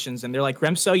organizations, and they're like,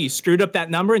 Remso, you screwed up that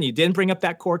number and you didn't bring up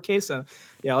that court case.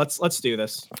 Let's do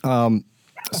this.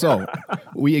 So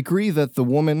we agree that the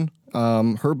woman,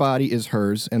 her body is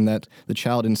hers, and that the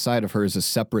child inside of her is a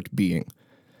separate being.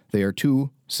 They are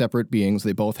two separate beings.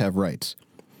 They both have rights.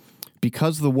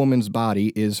 Because the woman's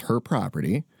body is her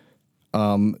property,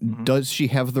 does she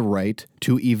have the right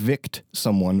to evict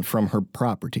someone from her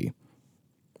property?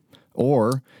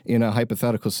 Or, in a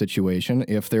hypothetical situation,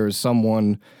 if there is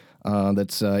someone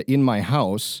that's in my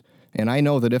house, and I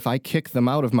know that if I kick them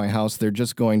out of my house, they're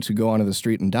just going to go onto the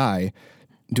street and die,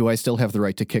 do I still have the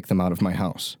right to kick them out of my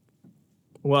house?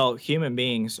 Well, human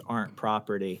beings aren't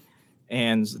property.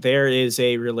 And there is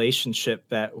a relationship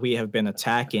that we have been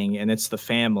attacking, and it's the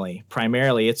family.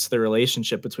 Primarily, it's the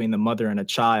relationship between the mother and a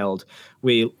child.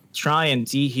 We try and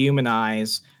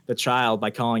dehumanize the child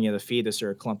by calling it a fetus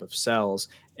or a clump of cells,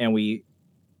 and we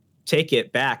take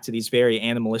it back to these very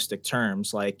animalistic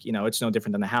terms, like, it's no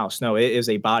different than a house. No, it is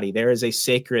a body. There is a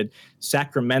sacred,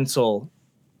 sacramental,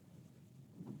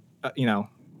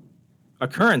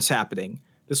 occurrence happening.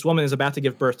 This woman is about to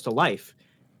give birth to life.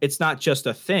 It's not just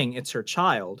a thing, it's her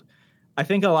child. I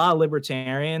think a lot of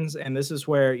libertarians, and this is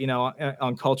where,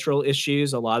 on cultural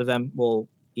issues, a lot of them will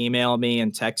email me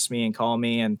and text me and call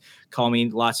me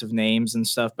lots of names and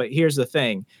stuff. But here's the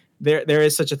thing. There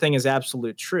is such a thing as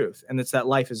absolute truth, and it's that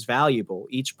life is valuable.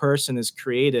 Each person is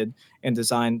created and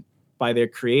designed by their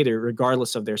creator,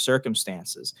 regardless of their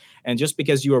circumstances. And just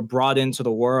because you are brought into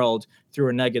the world through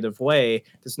a negative way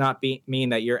does not mean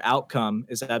that your outcome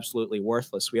is absolutely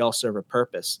worthless. We all serve a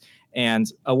purpose.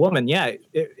 And a woman,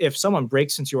 if someone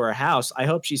breaks into her house, I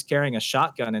hope she's carrying a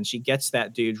shotgun and she gets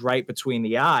that dude right between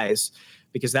the eyes,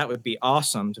 because that would be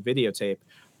awesome to videotape.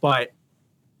 But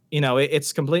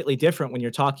it's completely different when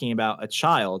you're talking about a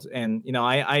child. And,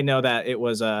 I know that it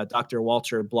was Dr.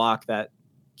 Walter Block that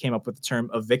came up with the term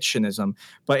evictionism,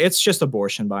 but it's just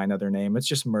abortion by another name. It's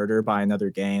just murder by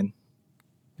another gain.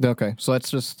 Okay, so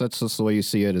that's just the way you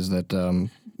see it, is that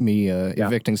me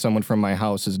evicting someone from my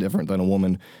house is different than a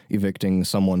woman evicting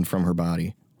someone from her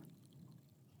body.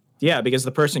 Yeah, because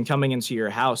the person coming into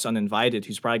your house uninvited,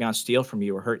 who's probably going to steal from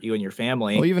you or hurt you and your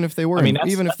family. Well, even if they were,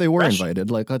 invited,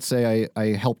 like let's say I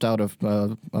helped out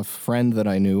a friend that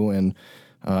I knew, and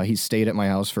he stayed at my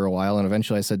house for a while, and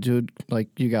eventually I said, dude, like,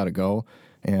 you got to go.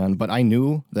 But I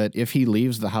knew that if he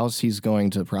leaves the house, he's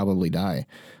going to probably die.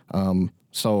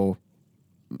 So,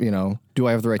 do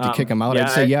I have the right to kick him out? I'd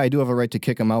say, I do have a right to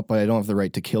kick him out, but I don't have the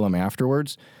right to kill him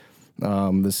afterwards.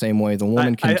 The same way the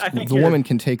woman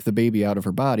can take the baby out of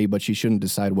her body, but she shouldn't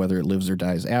decide whether it lives or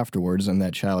dies afterwards, and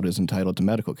that child is entitled to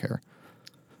medical care.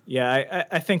 Yeah,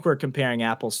 I think we're comparing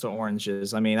apples to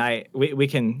oranges. I mean, we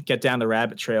can get down the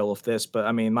rabbit trail of this, but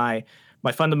I mean, my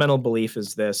fundamental belief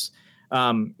is this. A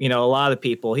lot of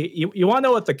people, you want to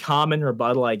know what the common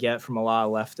rebuttal I get from a lot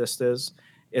of leftists is?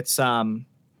 It's,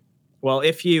 well,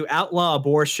 if you outlaw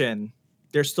abortion,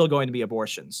 there's still going to be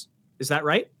abortions. Is that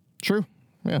right? True.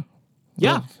 Yeah.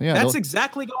 Yeah, that's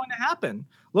exactly going to happen.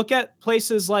 Look at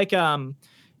places like, there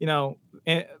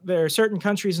are certain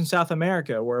countries in South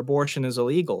America where abortion is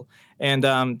illegal. And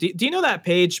do you know that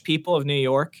page, People of New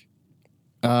York?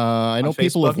 I know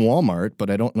people of Walmart, but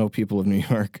I don't know people of New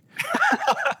York.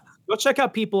 Go check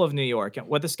out People of New York. And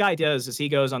what this guy does is he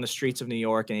goes on the streets of New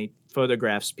York and he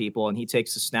photographs people and he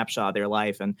takes a snapshot of their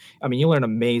life. And I mean, you learn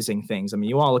amazing things. I mean,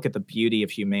 you want to look at the beauty of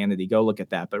humanity, go look at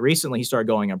that. But recently he started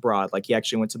going abroad. Like he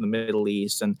actually went to the Middle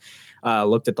East and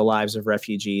looked at the lives of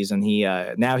refugees. And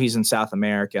now he's in South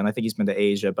America, and I think he's been to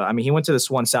Asia. But I mean, he went to this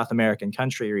one South American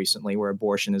country recently where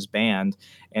abortion is banned.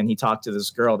 And he talked to this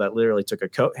girl that literally took a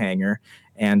coat hanger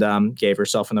and gave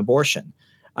herself an abortion.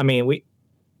 I mean,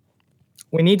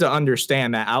 we need to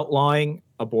understand that outlawing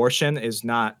abortion is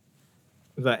not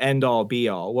the end all be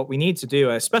all. What we need to do,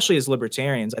 especially as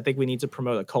libertarians, I think we need to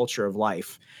promote a culture of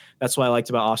life. That's what I liked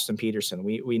about Austin Peterson.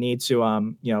 We need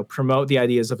to, promote the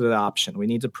ideas of adoption. We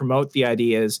need to promote the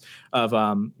ideas of,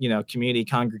 community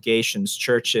congregations,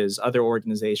 churches, other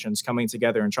organizations coming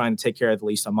together and trying to take care of the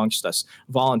least amongst us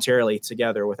voluntarily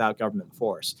together without government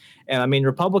force. And I mean,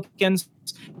 Republicans,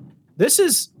 this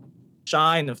is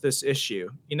shine of this issue,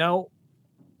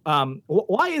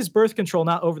 why is birth control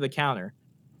not over the counter?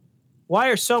 Why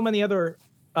are so many other,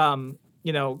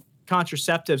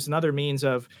 contraceptives and other means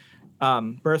of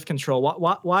birth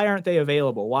control? Why aren't they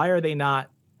available? Why are they not?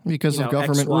 Because of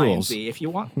government rules. If you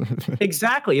want,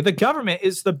 exactly. The government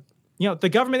is the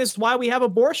government is why we have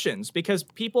abortions, because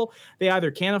people, they either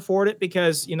can't afford it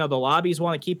because, the lobbies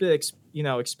want to keep it,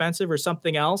 expensive or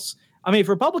something else. I mean, if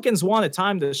Republicans want a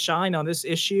time to shine on this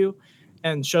issue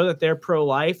and show that they're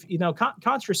pro-life,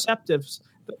 contraceptives,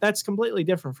 that's completely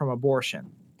different from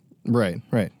abortion. Right.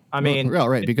 I mean,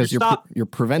 right, because you're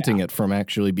preventing it from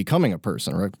actually becoming a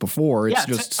person, right? Before it's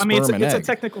just sperm and egg. It's a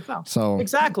technical foul. So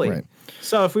exactly. Right.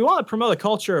 So if we want to promote a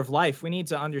culture of life, we need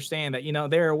to understand that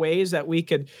there are ways that we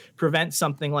could prevent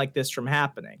something like this from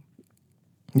happening.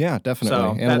 Yeah, definitely.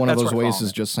 So and one of those ways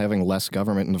is just having less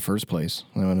government in the first place.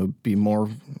 It would be more,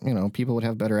 people would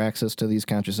have better access to these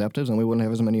contraceptives and we wouldn't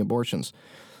have as many abortions.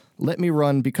 Let me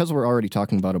run, because we're already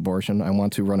talking about abortion, I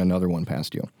want to run another one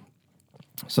past you.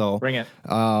 So, bring it.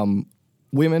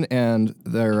 Women and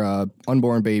their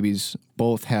unborn babies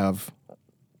both have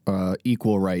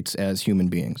equal rights as human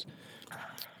beings.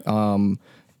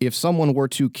 If someone were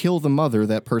to kill the mother,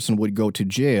 that person would go to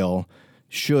jail.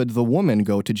 Should the woman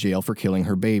go to jail for killing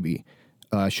her baby?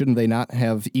 Shouldn't they not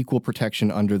have equal protection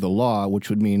under the law, which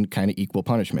would mean kind of equal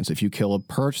punishments? If you kill a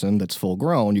person that's full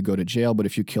grown, you go to jail, but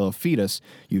if you kill a fetus,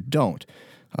 you don't.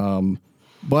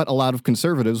 But a lot of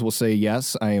conservatives will say,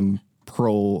 yes, I am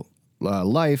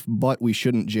pro-life, but we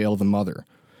shouldn't jail the mother.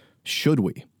 Should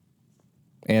we?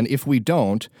 And if we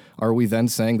don't, are we then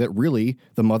saying that really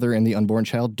the mother and the unborn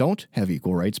child don't have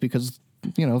equal rights because,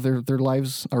 their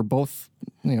lives are both,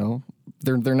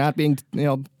 they're not being,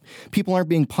 people aren't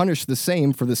being punished the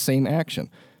same for the same action.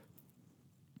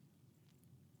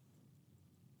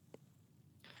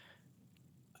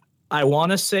 I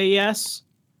want to say yes,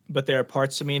 but there are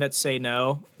parts of me that say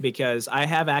no, because I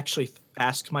have actually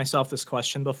asked myself this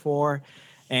question before.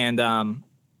 And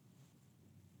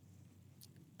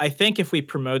I think if we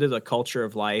promoted a culture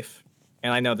of life,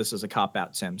 and I know this is a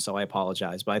cop-out, Tim, so I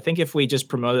apologize, but I think if we just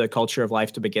promoted a culture of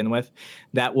life to begin with,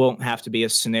 that won't have to be a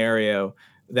scenario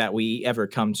that we ever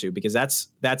come to, because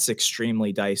that's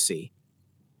extremely dicey.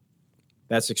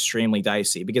 that's extremely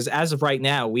dicey, because as of right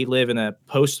now, we live in a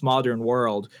postmodern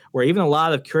world where even a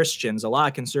lot of Christians, a lot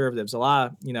of conservatives, a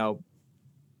lot of,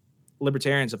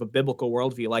 libertarians of a biblical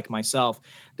worldview like myself,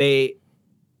 they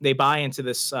buy into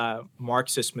this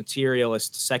Marxist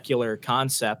materialist secular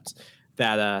concept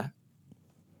that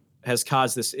has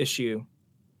caused this issue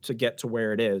to get to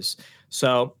where it is.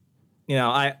 So,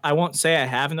 I won't say I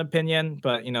have an opinion,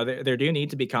 but, there do need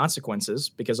to be consequences,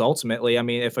 because ultimately, I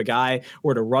mean, if a guy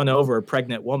were to run over a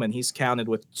pregnant woman, he's counted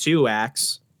with 2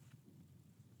 acts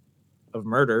of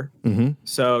murder. Mm-hmm.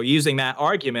 So using that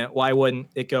argument, why wouldn't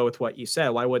it go with what you said?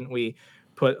 Why wouldn't we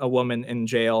put a woman in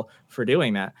jail for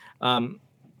doing that?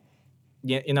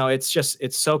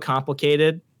 It's so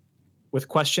complicated with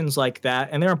questions like that,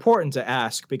 and they're important to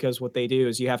ask, because what they do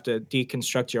is you have to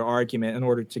deconstruct your argument in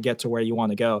order to get to where you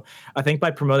want to go. I think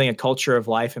by promoting a culture of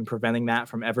life and preventing that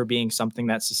from ever being something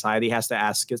that society has to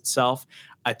ask itself,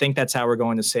 I think that's how we're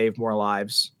going to save more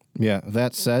lives. Yeah.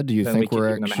 That said, do you think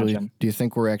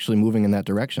we're actually moving in that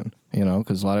direction?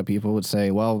 Because a lot of people would say,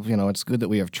 well, it's good that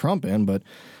we have Trump in, but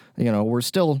we're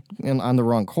still on the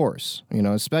wrong course,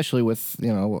 especially with,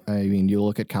 you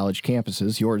look at college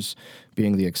campuses, yours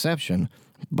being the exception,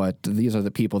 but these are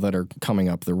the people that are coming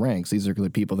up the ranks. These are the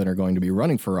people that are going to be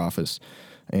running for office.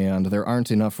 And there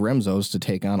aren't enough Remsos to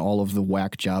take on all of the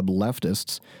whack job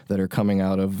leftists that are coming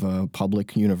out of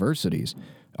public universities.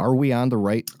 Are we on the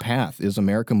right path? Is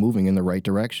America moving in the right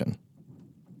direction?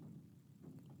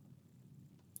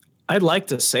 I'd like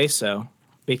to say so.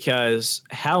 Because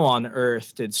how on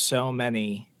earth did so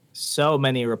many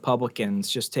Republicans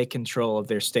just take control of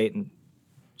their state and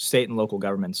local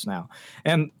governments now?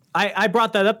 And I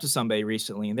brought that up to somebody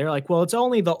recently, and they're like, well, it's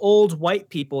only the old white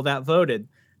people that voted.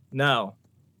 No,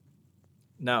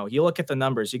 you look at the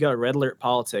numbers. You go to Red Alert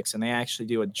Politics, and they actually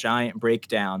do a giant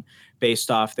breakdown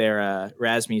based off their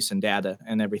Rasmussen data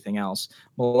and everything else.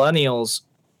 Millennials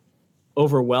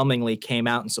overwhelmingly came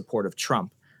out in support of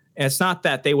Trump. And it's not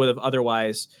that they would have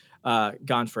otherwise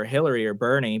gone for Hillary or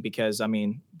Bernie, because, I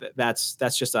mean, that's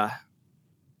just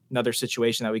another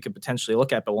situation that we could potentially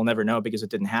look at, but we'll never know because it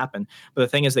didn't happen. But the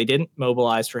thing is, they didn't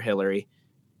mobilize for Hillary.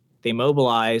 They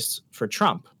mobilized for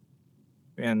Trump.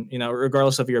 And,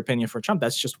 regardless of your opinion for Trump,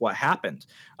 that's just what happened.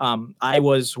 I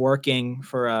was working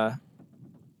for a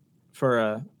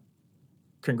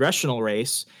congressional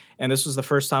race, and this was the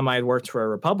first time I had worked for a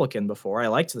Republican before. I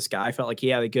liked this guy. I felt like he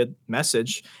had a good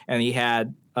message, and he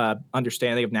had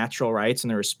understanding of natural rights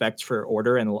and the respect for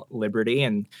order and liberty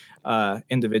and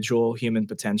individual human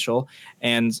potential.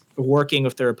 And working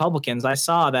with the Republicans, I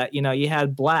saw that, you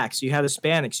had blacks, you had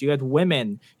Hispanics, you had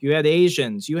women, you had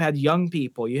Asians, you had young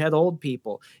people, you had old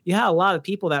people. You had a lot of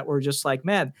people that were just like,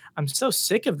 man, I'm so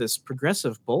sick of this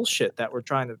progressive bullshit that we're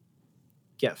trying to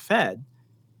get fed.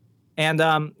 And,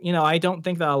 I don't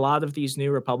think that a lot of these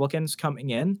new Republicans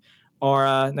coming in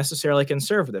are necessarily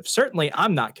conservative. Certainly,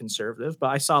 I'm not conservative, but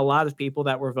I saw a lot of people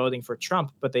that were voting for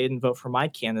Trump, but they didn't vote for my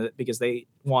candidate because they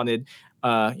wanted,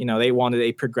 they wanted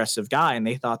a progressive guy, and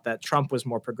they thought that Trump was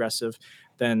more progressive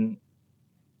than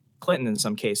Clinton in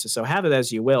some cases. So have it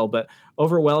as you will. But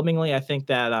overwhelmingly, I think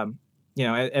that,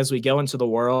 as we go into the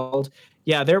world,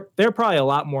 yeah, they're probably a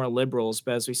lot more liberals,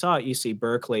 but as we saw at UC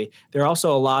Berkeley, there are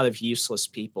also a lot of useless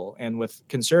people. And with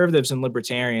conservatives and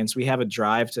libertarians, we have a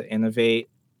drive to innovate.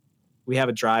 We have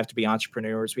a drive to be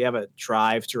entrepreneurs. We have a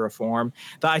drive to reform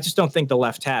that I just don't think the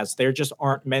left has. There just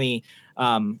aren't many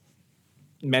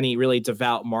really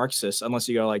devout Marxists, unless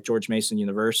you go like George Mason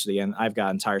University, and I've got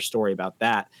an entire story about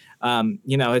that.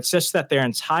 It's just that their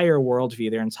entire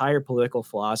worldview, their entire political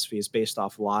philosophy is based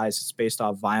off lies. It's based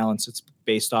off violence. It's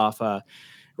based off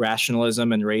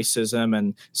rationalism and racism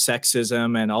and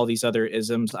sexism and all these other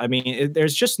isms. I mean,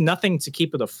 there's just nothing to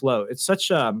keep it afloat. It's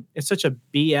such a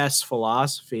BS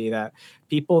philosophy that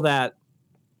people that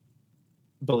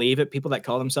believe it, people that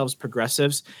call themselves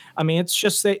progressives, I mean, it's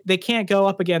just they can't go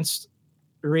up against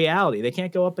reality. They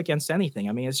can't go up against anything.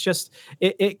 I mean, it's just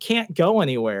it can't go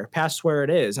anywhere past where it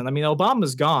is. And I mean,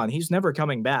 Obama's gone. He's never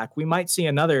coming back. We might see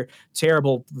another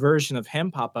terrible version of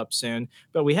him pop up soon,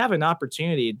 but we have an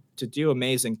opportunity to do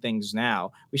amazing things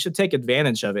now. We should take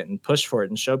advantage of it and push for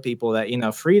it and show people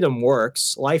that, freedom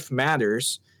works, life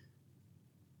matters.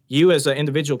 You as an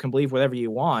individual can believe whatever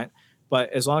you want,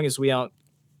 but as long as we don't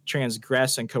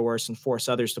transgress and coerce and force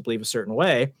others to believe a certain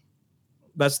way,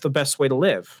 that's the best way to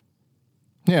live.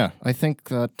 Yeah, I think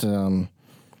that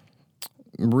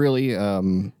really, I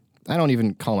don't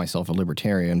even call myself a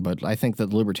libertarian, but I think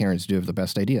that libertarians do have the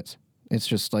best ideas. It's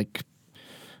just like,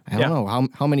 I don't know,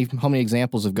 how many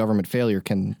examples of government failure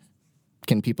can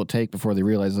can people take before they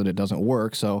realize that it doesn't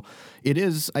work? So it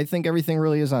is, I think everything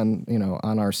really is on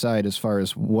our side as far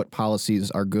as what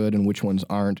policies are good and which ones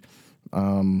aren't.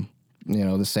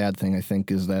 The sad thing, I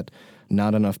think, is that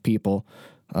not enough people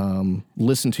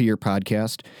listen to your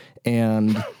podcast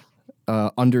and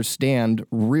understand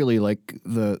really like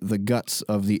the guts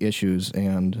of the issues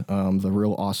and the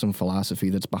real awesome philosophy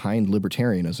that's behind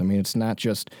libertarianism. I mean, it's not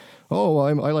just,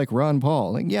 I like Ron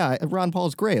Paul. Like, yeah, Ron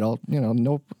Paul's great. I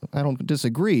don't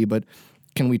disagree, but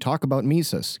can we talk about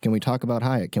Mises? Can we talk about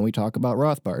Hayek? Can we talk about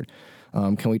Rothbard?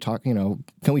 Can we talk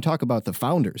about the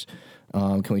founders?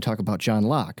 Can we talk about John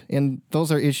Locke? And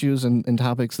those are issues and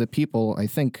topics that people, I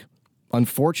think,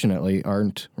 unfortunately,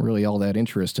 aren't really all that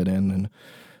interested in. And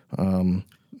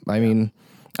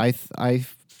I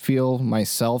feel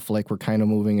myself like we're kind of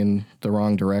moving in the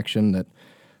wrong direction, that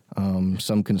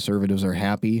some conservatives are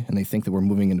happy and they think that we're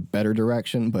moving in a better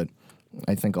direction. But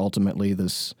I think ultimately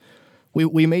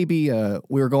we may be,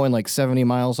 we were going like 70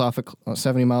 miles an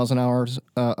hour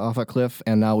off a cliff,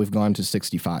 and now we've gone to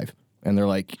 65. And they're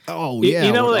like,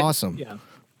 we're awesome. Yeah.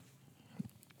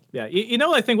 Yeah,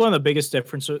 I think one of the biggest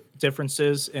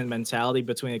differences in mentality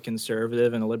between a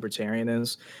conservative and a libertarian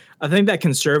is, I think that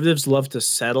conservatives love to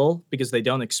settle because they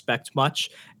don't expect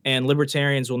much, and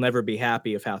libertarians will never be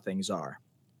happy of how things are.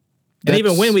 And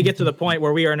even when we get to the point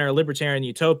where we are in our libertarian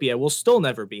utopia, we'll still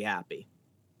never be happy.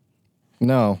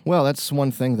 No, well, that's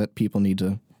one thing that people need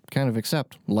to kind of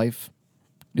accept. Life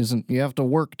isn't, you have to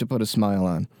work to put a smile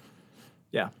on.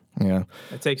 Yeah. Yeah.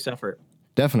 It takes effort.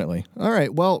 Definitely. All right.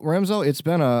 Well, Remso, it's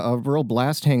been a real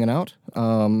blast hanging out.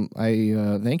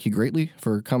 I thank you greatly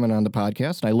for coming on the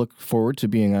podcast. I look forward to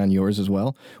being on yours as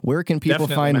well. Where can people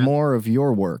find more of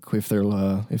your work if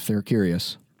they're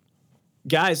curious?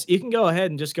 Guys, you can go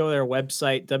ahead and just go to their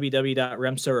website,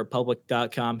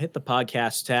 www.remsorepublic.com, hit the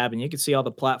podcast tab, and you can see all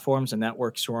the platforms and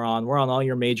networks we're on. We're on all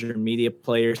your major media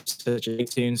players such as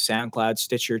iTunes, SoundCloud,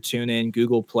 Stitcher, TuneIn,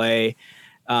 Google Play.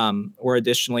 We're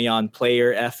additionally on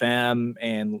Player FM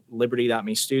and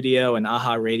Liberty.me Studio and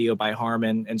AHA Radio by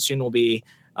Harman. And soon we'll be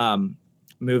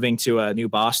moving to a new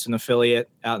Boston affiliate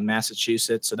out in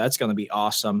Massachusetts. So that's going to be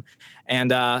awesome.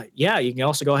 And you can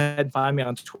also go ahead and find me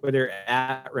on Twitter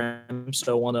at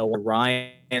Remso101.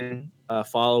 Ryan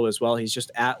follow as well. He's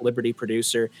just at Liberty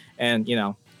Producer. And,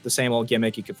 the same old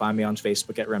gimmick. You can find me on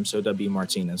Facebook at Remso W.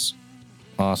 Martinez.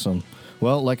 Awesome.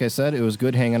 Well, like I said, it was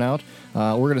good hanging out.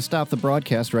 We're going to stop the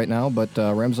broadcast right now, but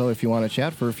Remso, if you want to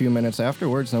chat for a few minutes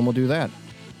afterwards, then we'll do that.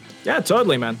 Yeah,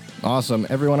 totally, man. Awesome.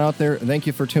 Everyone out there, thank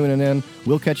you for tuning in.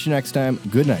 We'll catch you next time.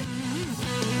 Good night.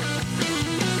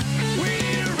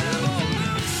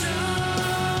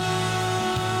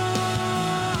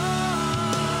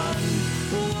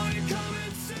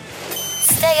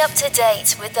 Stay up to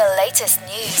date with the latest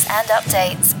news and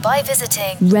updates by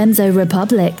visiting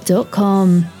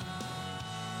RemsoRepublic.com.